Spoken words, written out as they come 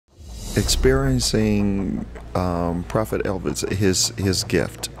Experiencing Prophet Elvis, his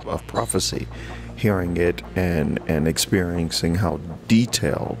gift of prophecy, hearing it and experiencing how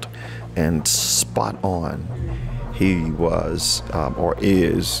detailed and spot on he was or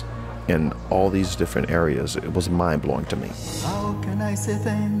is in all these different areas, it was mind-blowing to me. How can I say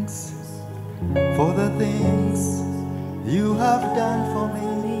thanks for the things you have done for me?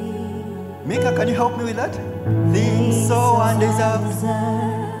 Micah, can you help me with that? Things so undeserved,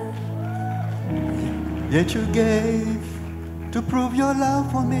 yet you gave to prove your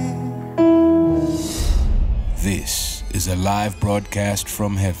love for me. This is a live broadcast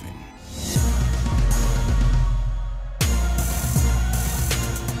from heaven.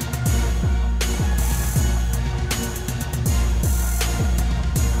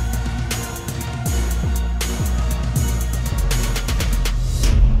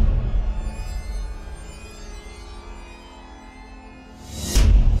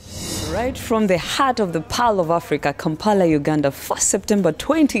 Right from the heart of the Pearl of Africa, Kampala, Uganda, 1st September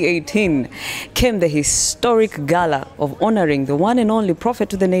 2018, came the historic gala of honoring the one and only prophet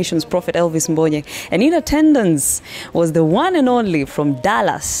to the nations, Prophet Elvis Mbonye. And in attendance was the one and only from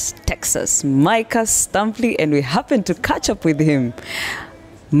Dallas, Texas, Micah Stampley, and we happened to catch up with him.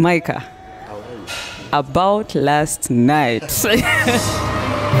 Micah, about last night.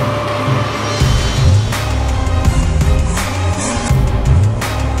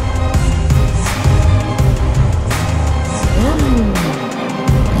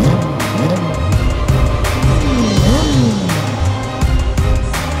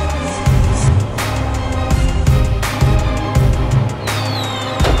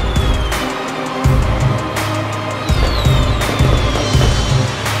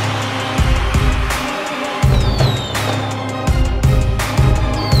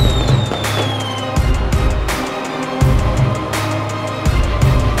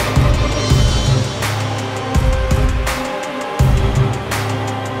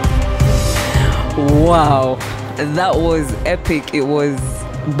 Wow, that was epic. It was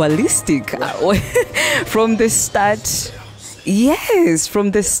ballistic. From the start, yes,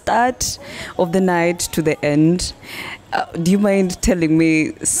 from the start of the night to the end. Do you mind telling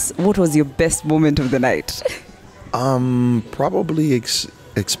me what was your best moment of the night? Probably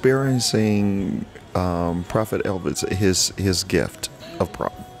experiencing Prophet Elvis, his gift of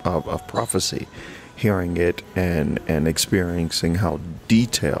prophecy, hearing it and experiencing how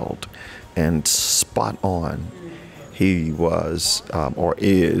detailed and spot on he was or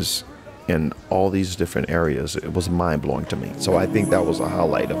is in all these different areas. It was mind-blowing to me. So I think that was a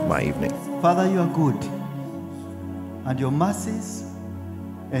highlight of my evening. Father, you are good, and your mercies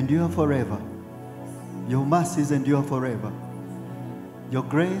endure forever. Your mercies endure forever. Your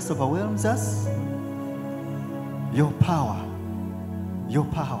grace overwhelms us. Your power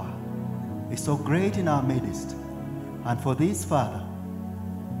is so great in our midst. And for this, Father,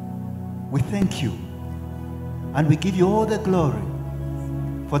 we thank you and we give you all the glory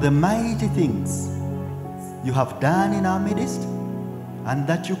for the mighty things you have done in our midst and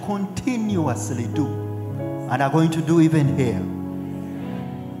that you continuously do and are going to do even here.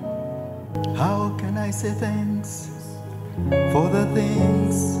 How can I say thanks for the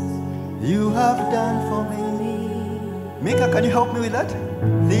things you have done for me? Micah, can you help me with that?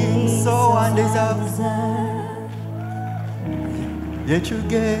 Things so undeserved, yet you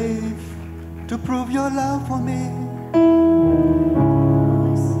gave to prove your love for me.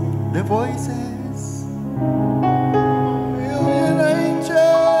 The voices, million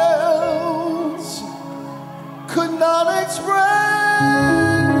angels could not express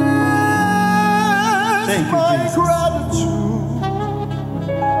my gratitude.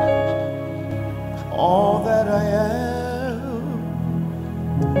 All that I am,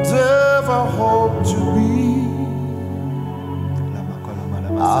 ever hope to be,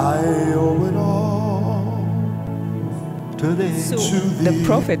 I owe it all to the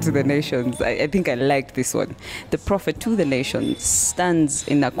prophet to the nations. I think I liked this one. The prophet to the nations stands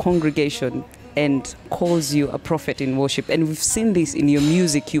in a congregation and calls you a prophet in worship. And we've seen this in your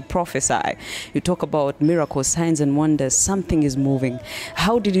music. You prophesy. You talk about miracles, signs and wonders. Something is moving.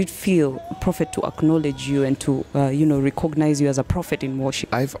 How did it feel, prophet, to acknowledge you and to, recognize you as a prophet in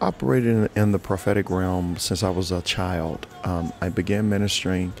worship? I've operated in the prophetic realm since I was a child. I began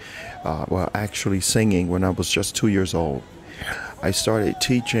ministering, actually singing when I was just 2 years old. I started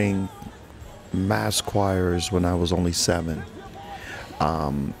teaching mass choirs when I was only 7.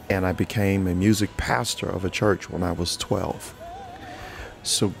 And I became a music pastor of a church when I was 12.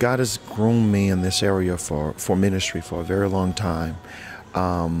 So God has groomed me in this area for ministry for a very long time.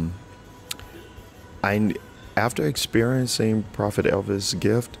 After experiencing Prophet Elvis'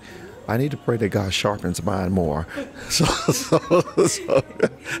 gift, I need to pray that God sharpens mine more. So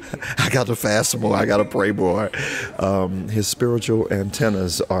I got to fast more. I got to pray more. His spiritual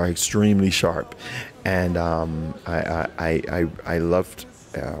antennas are extremely sharp, and I loved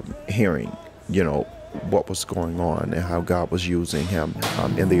hearing, you know, what was going on and how God was using him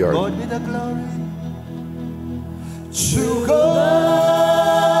in the earth. Lord, be the glory to God.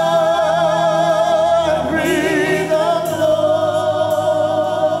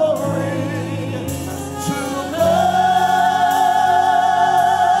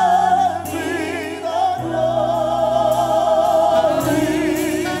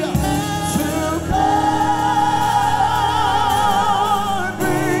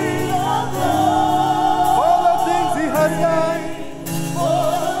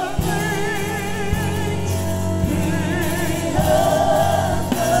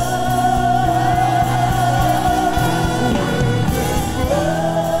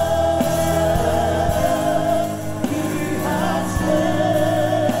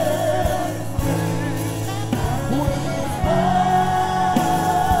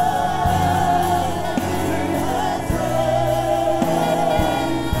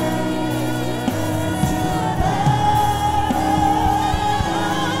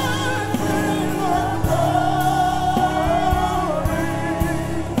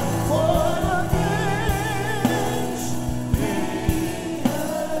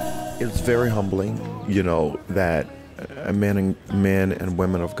 It's very humbling, you know, that men and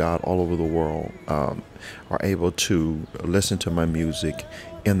women of God all over the world are able to listen to my music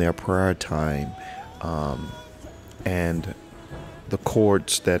in their prayer time, and the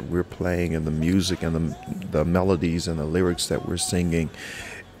chords that we're playing and the music and the melodies and the lyrics that we're singing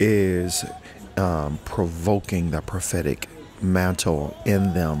is provoking the prophetic mantle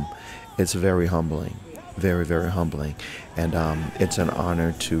in them. It's very humbling. Very, very humbling, and it's an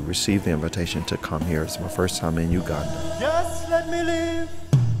honor to receive the invitation to come here. It's my first time in Uganda. Just let me live.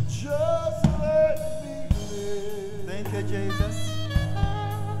 Just let me live. Thank you, Jesus.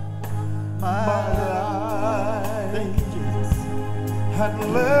 My life. Thank you, Jesus.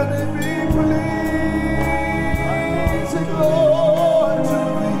 And let it be pleasing, Lord, to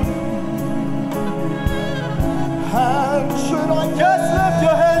thee. And should I just lift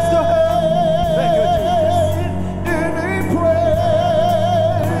your hands to heaven? Thank you, Jesus.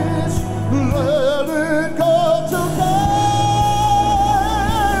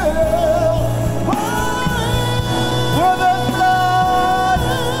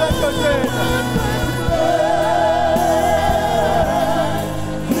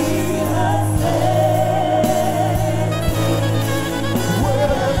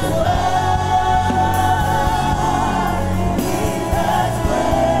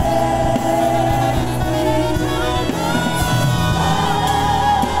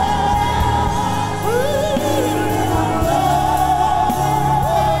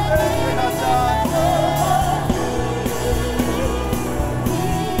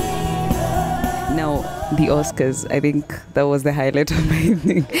 The Oscars, I think that was the highlight of my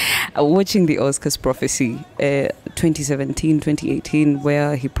evening. Watching the Oscars prophecy 2017, 2018,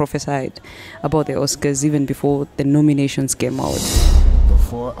 where he prophesied about the Oscars even before the nominations came out.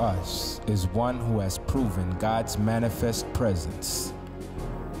 Before us is one who has proven God's manifest presence,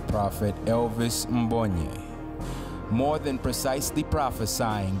 Prophet Elvis Mbonye. More than precisely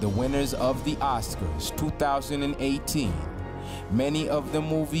prophesying the winners of the Oscars 2018, many of the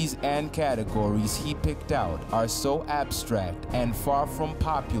movies and categories he picked out are so abstract and far from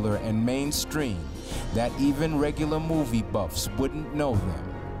popular and mainstream that even regular movie buffs wouldn't know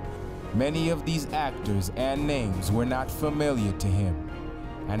them. Many of these actors and names were not familiar to him.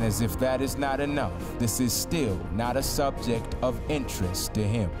 And as if that is not enough, this is still not a subject of interest to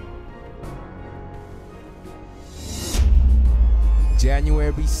him.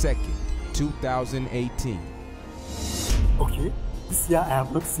 January 2nd, 2018. Okay, this year I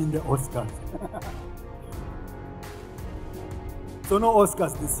have not seen the Oscars. So no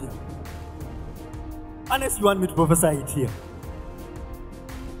Oscars this year. Unless you want me to prophesy it here.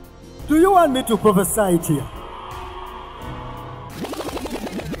 Do you want me to prophesy it here?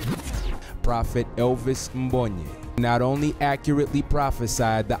 Prophet Elvis Mbonye not only accurately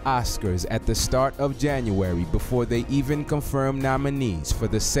prophesied the Oscars at the start of January before they even confirmed nominees for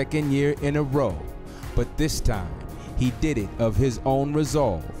the second year in a row, but this time he did it of his own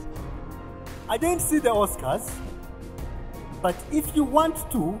resolve. I didn't see the Oscars, but if you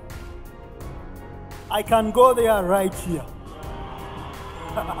want to, I can go there right here.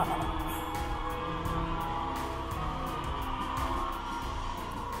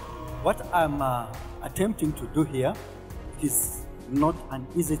 What I'm attempting to do here is not an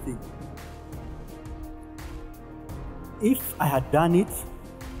easy thing. If I had done it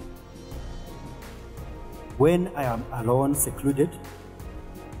when I am alone, secluded,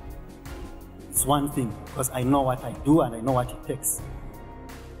 it's one thing, because I know what I do and I know what it takes.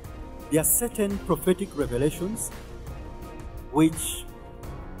 There are certain prophetic revelations which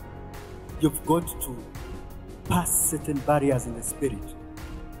you've got to pass certain barriers in the spirit.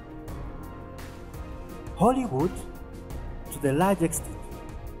 Hollywood, to the large extent,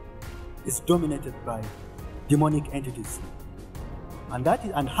 is dominated by demonic entities. And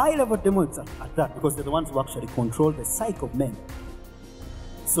high-level demons at that, because they're the ones who actually control the psyche of men.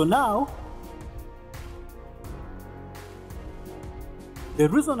 So now, the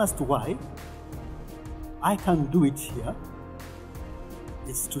reason as to why I can do it here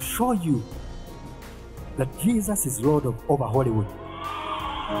is to show you that Jesus is Lord over Hollywood.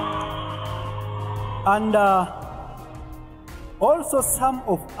 And also some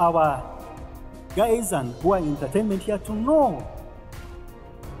of our guys and who are in entertainment here to know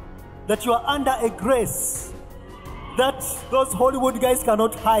that you are under a grace that those Hollywood guys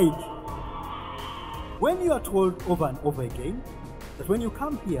cannot hide. When you are told over and over again that when you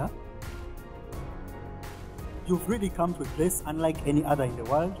come here, you've really come to a place unlike any other in the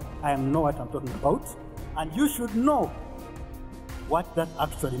world. I know what I'm talking about. And you should know what that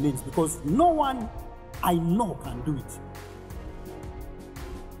actually means, because no one I know can do it.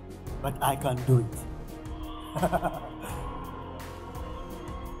 But I can do it.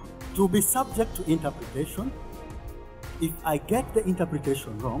 To be subject to interpretation, if I get the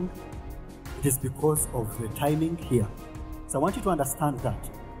interpretation wrong, it is because of the timing here. So I want you to understand that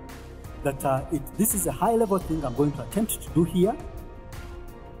this is a high-level thing I'm going to attempt to do here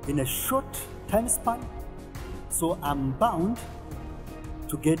in a short time span. So I'm bound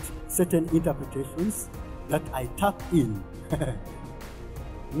to get certain interpretations that I tap in.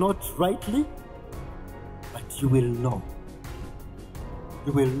 Not rightly, but you will know.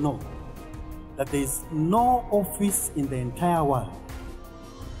 You will know that there is no office in the entire world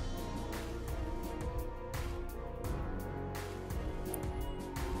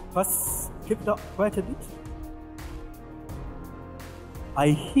First, keep it up quite a bit. I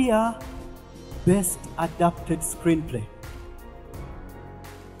hear best adapted screenplay.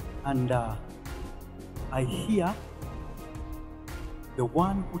 And I hear the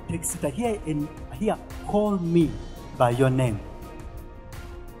one who takes it. I hear call me by your name.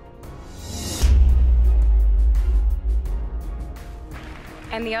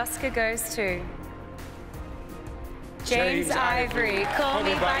 And the Oscar goes to James Ivory, Call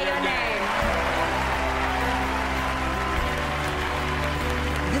Me By Your Name.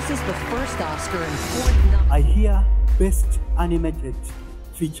 This is the first Oscar in 4. I hear Best Animated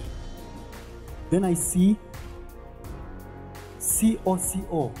Feature. Then I see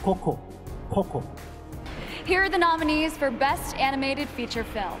COCO, Coco. Here are the nominees for Best Animated Feature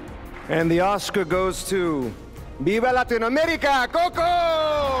Film. And the Oscar goes to Viva Latinoamérica, Coco!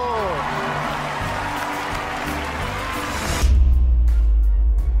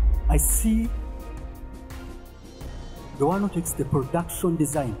 I see the one who takes the production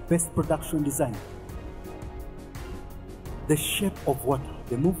design, best production design. The Shape of Water,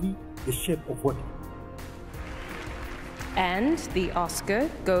 the movie The Shape of Water. And the Oscar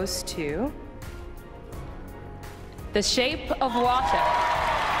goes to The Shape of Water.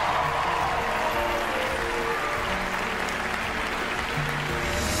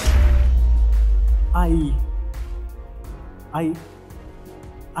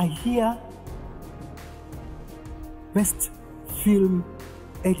 I hear Best Film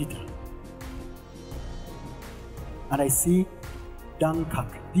Editor. And I see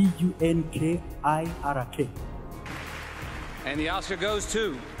Dunkirk, D-U-N-K-I-R-K. And the Oscar goes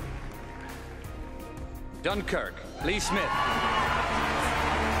to Dunkirk, Lee Smith.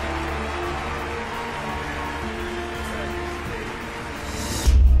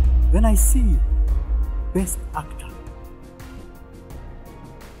 Then I see Best Actor.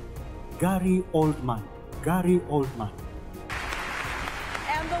 Gary Oldman. And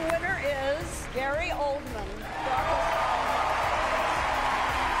the winner is Gary Oldman.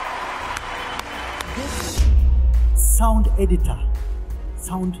 Sound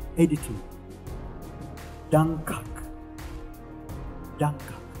editing. Dunkirk.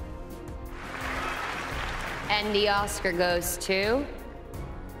 And the Oscar goes to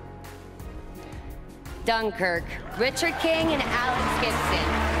Dunkirk, Richard King and Alex Gibson.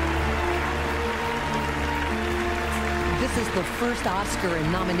 This is the first Oscar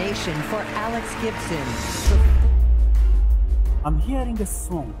in nomination for Alex Gibson. I'm hearing a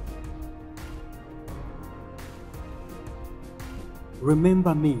song.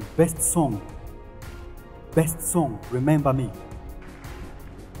 Remember Me, best song. Best song, Remember Me.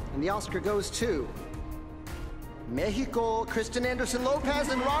 And the Oscar goes to Mexico, Kristen Anderson Lopez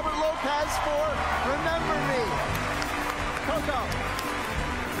and Robert Lopez for Remember Me. Coco.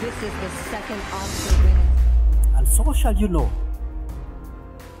 This is the second Oscar winner. And so shall you know,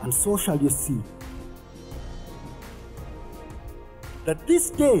 and so shall you see, that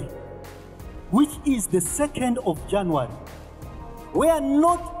this day, which is the 2nd of January, where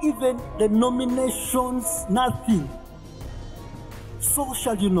not even the nominations, nothing, so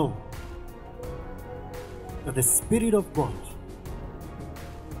shall you know that the Spirit of God,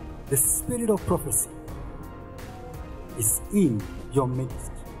 the Spirit of prophecy, is in your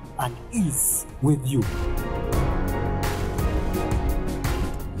midst and is with you.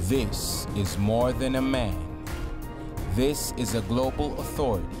 This is more than a man. This is a global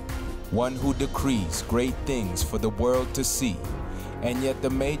authority, one who decrees great things for the world to see. And yet the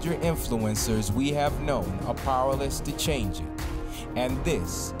major influencers we have known are powerless to change it. And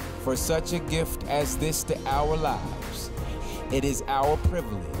this, for such a gift as this to our lives, it is our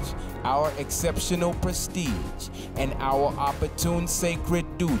privilege, our exceptional prestige, and our opportune sacred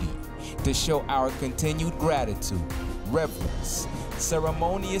duty to show our continued gratitude, reverence,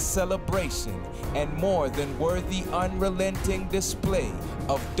 ceremonious celebration, and more than worthy unrelenting display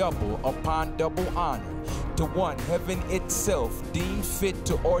of double upon double honor to one heaven itself deemed fit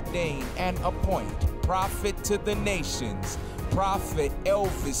to ordain and appoint prophet to the nations, Prophet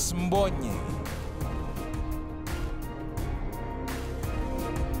Elvis Mbonye.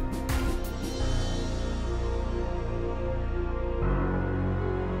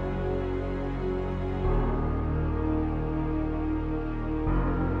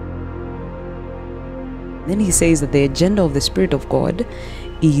 Then he says that the agenda of the Spirit of God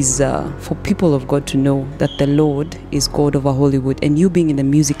is for people of God to know that the Lord is God over Hollywood, and you being in the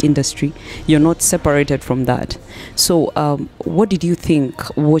music industry, you're not separated from that. So what did you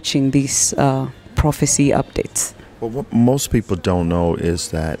think watching these prophecy updates? Well, what most people don't know is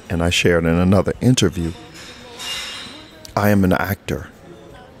that, and I shared in another interview, I am an actor.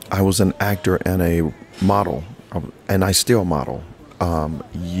 I was an actor and a model, and I still model.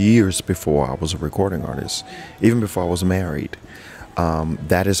 Years before I was a recording artist, even before I was married.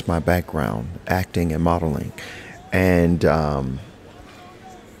 That is my background, acting and modeling. And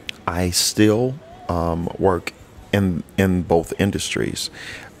I still work in both industries.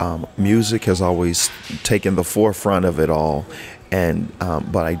 Music has always taken the forefront of it all, and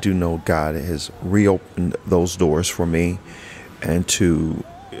but I do know God has reopened those doors for me and to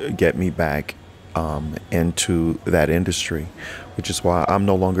get me back into that industry, which is why I'm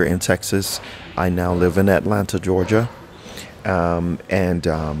no longer in Texas. I now live in Atlanta, Georgia, and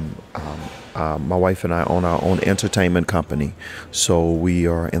my wife and I own our own entertainment company. So we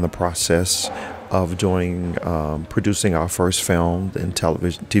are in the process of doing producing our first film and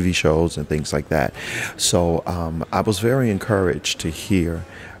television, TV shows, and things like that. So I was very encouraged to hear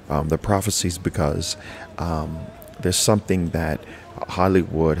the prophecies, because there's something that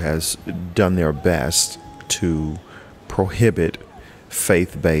Hollywood has done their best to prohibit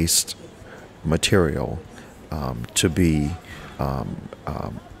faith-based material to be a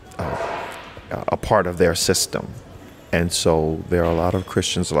part of their system. And so there are a lot of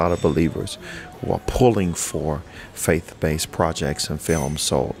Christians, a lot of believers who are pulling for faith-based projects and films.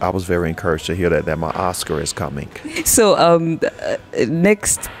 So I was very encouraged to hear that my Oscar is coming. So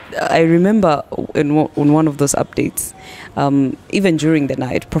next, I remember in one of those updates, even during the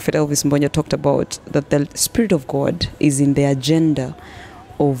night, Prophet Elvis Mbonye talked about that the Spirit of God is in the agenda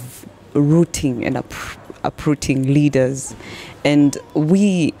of rooting and uprooting leaders. And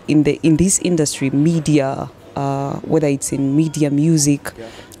we in this industry, media, whether it's in media, music,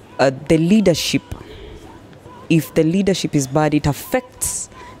 the leadership, if the leadership is bad, it affects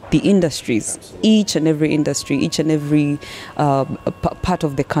the industries, each and every industry, each and every part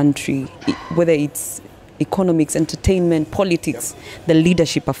of the country, whether it's economics, entertainment, politics, the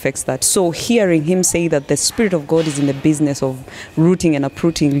leadership affects that. So hearing him say that the Spirit of God is in the business of rooting and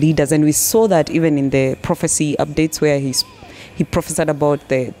uprooting leaders, and we saw that even in the prophecy updates where he prophesied about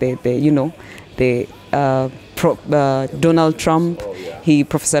Donald Trump. He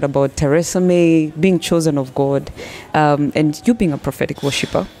prophesied about Theresa May being chosen of God, and you being a prophetic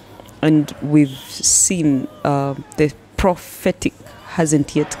worshipper. And we've seen the prophetic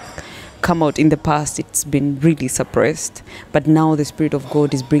hasn't yet come out. In the past, it's been really suppressed, but now the Spirit of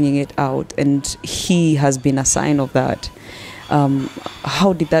God is bringing it out, and he has been a sign of that.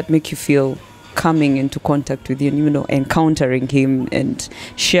 How did that make you feel coming into contact with you, encountering him and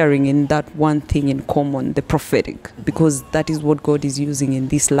sharing in that one thing in common, the prophetic, because that is what God is using in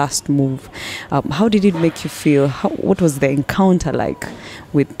this last move. How did it make you feel? What was the encounter like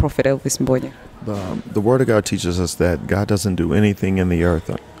with Prophet Elvis Mbonye? The Word of God teaches us that God doesn't do anything in the earth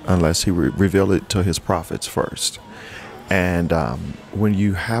unless he reveal it to his prophets first. And when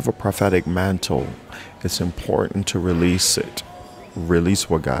you have a prophetic mantle, it's important to release it. Release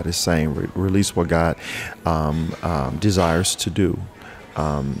what God is saying. Release what God desires to do.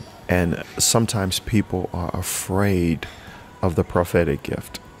 And sometimes people are afraid of the prophetic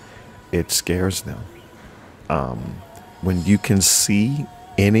gift. It scares them. When you can see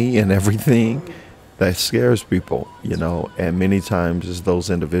any and everything, that scares people, and many times it's those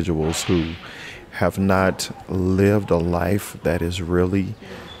individuals who have not lived a life that is really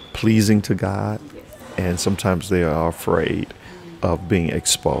pleasing to God, and sometimes they are afraid of being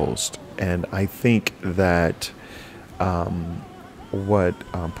exposed. And I think that what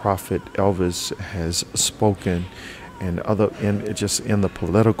Prophet Elvis has spoken and in the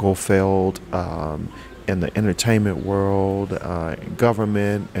political field, in the entertainment world,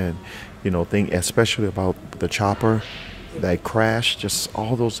 government, and especially about the chopper that crashed, just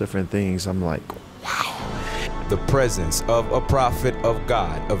all those different things, I'm like, wow. The presence of a prophet of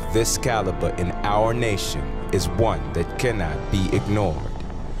God of this caliber in our nation is one that cannot be ignored.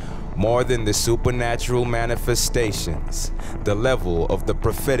 More than the supernatural manifestations, the level of the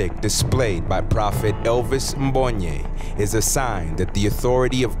prophetic displayed by Prophet Elvis Mbonye is a sign that the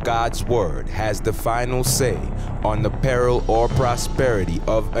authority of God's word has the final say on the peril or prosperity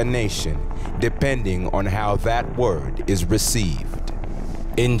of a nation, depending on how that word is received.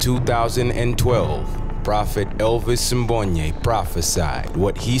 In 2012, Prophet Elvis Mbonye prophesied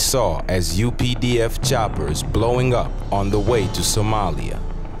what he saw as UPDF choppers blowing up on the way to Somalia.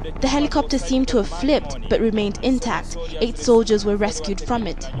 The helicopter seemed to have flipped but remained intact. 8 soldiers were rescued from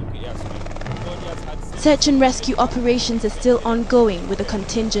it. Search and rescue operations are still ongoing, with a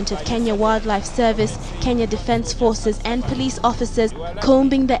contingent of Kenya Wildlife Service, Kenya Defence Forces and police officers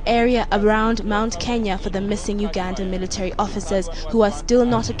combing the area around Mount Kenya for the missing Ugandan military officers who are still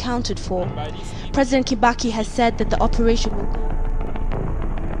not accounted for. President Kibaki has said that the operation will...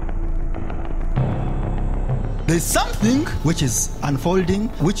 There's something which is unfolding,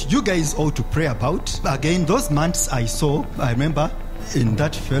 which you guys ought to pray about. Again, those months I remember in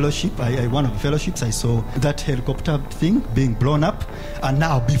that fellowship, one of the fellowships, I saw that helicopter thing being blown up. And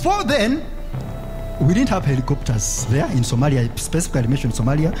now, before then, we didn't have helicopters there in Somalia. I specifically mentioned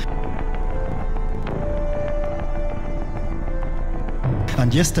Somalia.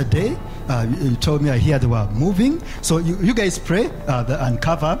 And yesterday, you told me, I hear they were moving. So you guys pray and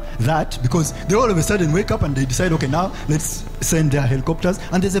cover that, because they all of a sudden wake up and they decide, okay, now let's send their helicopters.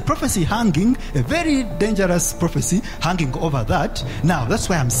 And there's a prophecy hanging, a very dangerous prophecy hanging over that. Now, that's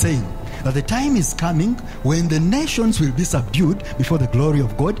why I'm saying that the time is coming when the nations will be subdued before the glory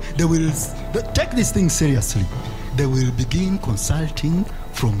of God. They will take this thing seriously. They will begin consulting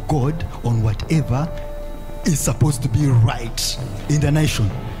from God on whatever is supposed to be right in the nation.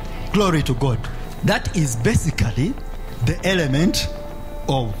 Glory to God. That is basically the element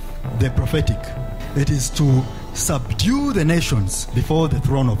of the prophetic. It is to subdue the nations before the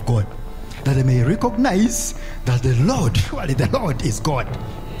throne of God, that they may recognize that the Lord, surely the Lord is God.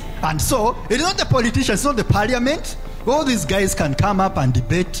 And so, it is not the politicians, it's not the parliament. All these guys can come up and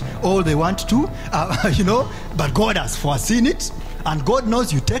debate all they want to, but God has foreseen it. And God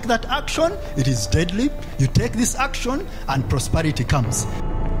knows you take that action, it is deadly. You take this action and prosperity comes.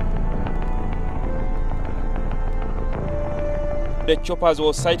 The choppers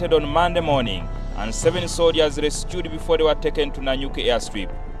were sighted on Monday morning, and 7 soldiers rescued before they were taken to Nanyuki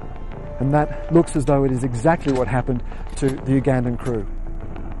airstrip. And that looks as though it is exactly what happened to the Ugandan crew.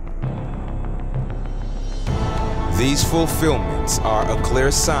 These fulfillments are a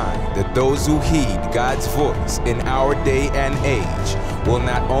clear sign that those who heed God's voice in our day and age will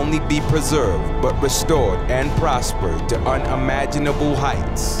not only be preserved, but restored and prospered to unimaginable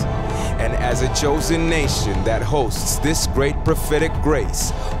heights. And as a chosen nation that hosts this great prophetic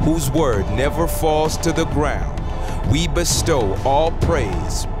grace, whose word never falls to the ground, we bestow all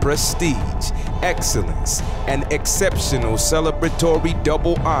praise, prestige, excellence, and exceptional celebratory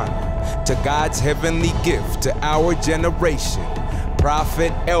double honor to God's heavenly gift to our generation,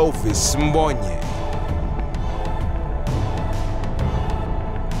 Prophet Elvis Mbonye.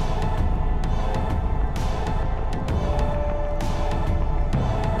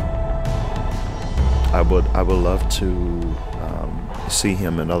 I would love to see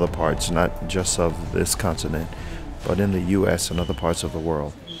him in other parts, not just of this continent, but in the U.S. and other parts of the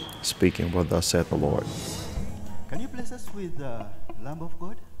world. speaking what thus said the Lord. Can you bless us with the Lamb of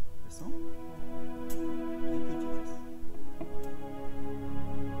God, the song? Thank you, Jesus.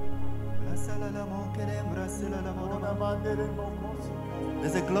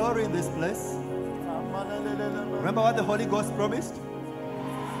 There's a glory in this place. Remember what the Holy Ghost promised?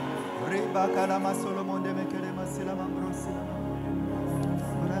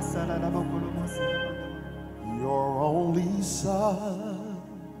 Your only Son,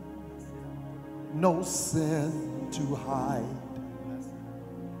 no sin to hide,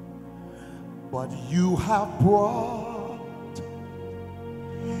 but you have brought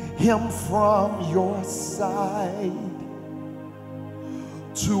him from your side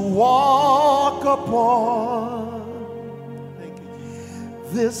to walk upon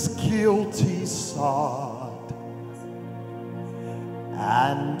this guilty sod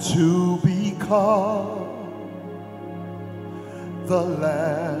and to become the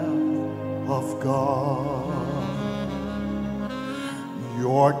Lamb of God.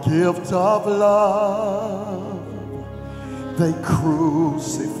 Your gift of love they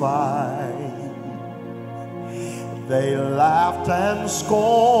crucified. They laughed and scorned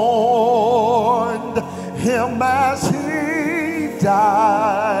him as he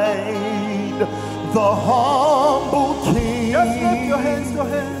died. The humble king, just lift your hands to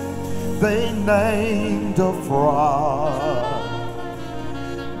him. They named a fraud,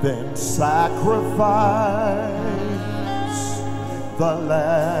 then sacrificed the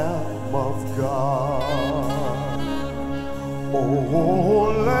Lamb of God.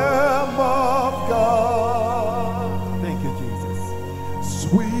 Oh, Lamb of God. Thank you, Jesus.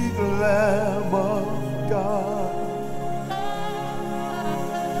 Sweet Lamb of God.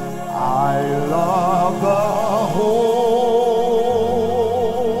 I love the holy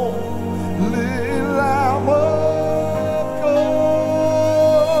Lamb of God.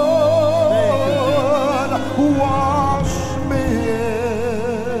 Wash me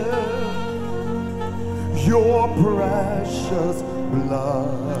in your precious blood.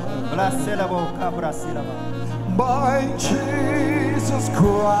 My Jesus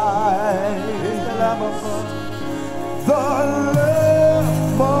Christ, the Lamb of God. The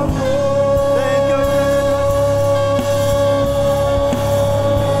Lamb of God. Thank you,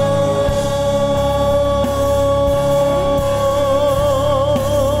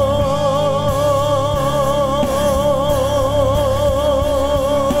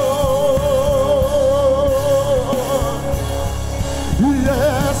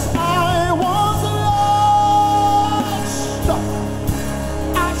 yes, I was lost.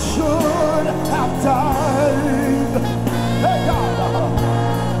 I should have died. Hey God,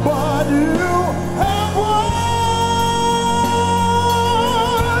 but you have won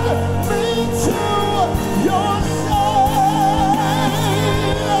me to yourself,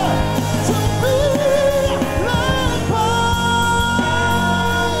 to be led by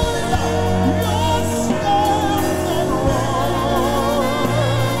your strength and wrong,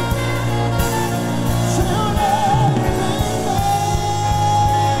 till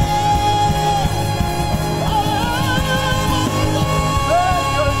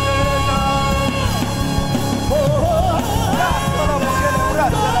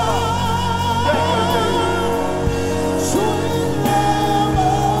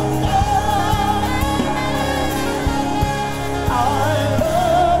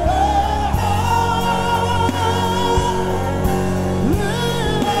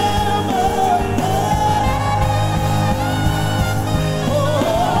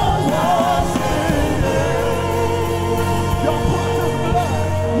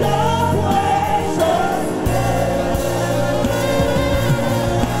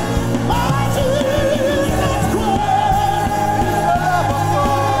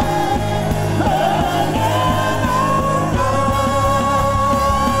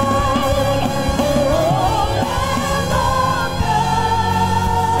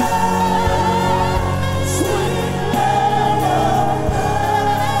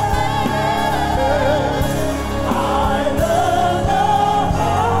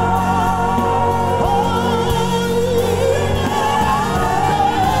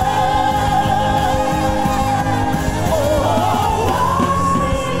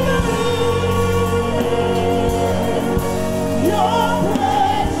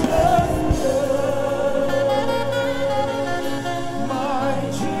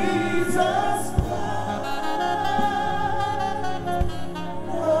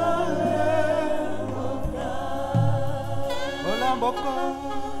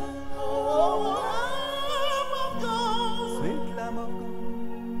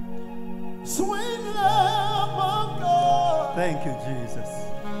Sweet Lamb of God. Thank you, Jesus.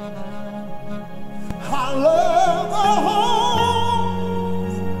 I love the home.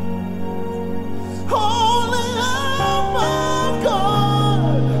 Holy Lamb of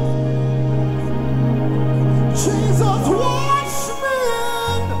God. Jesus, wash me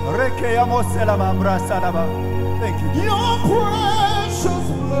in. Thank you. Your precious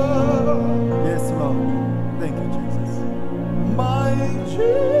blood. Yes, Lord. Thank you, Jesus. My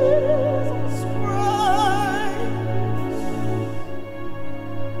Jesus Christ.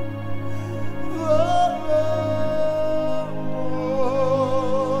 The Lamb of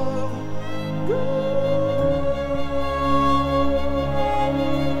God.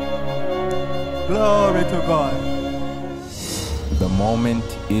 Glory to God. The moment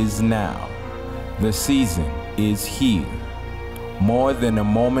is now. The season is here. More than a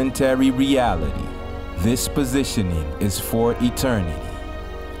momentary reality, this positioning is for eternity.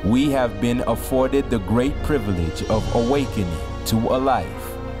 We have been afforded the great privilege of awakening to a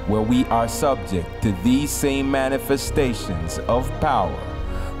life where we are subject to these same manifestations of power,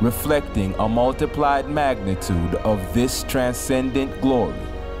 reflecting a multiplied magnitude of this transcendent glory.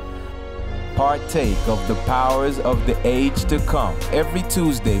 Partake of the powers of the age to come every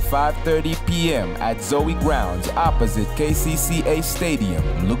Tuesday, 5:30 p.m. at Zoe Grounds opposite KCCA Stadium,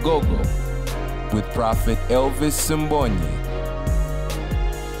 Lugogo, with Prophet Elvis Mbonye.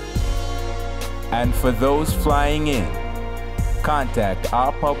 And for those flying in, contact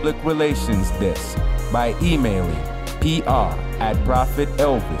our public relations desk by emailing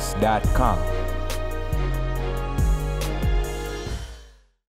pr@prophetelvis.com.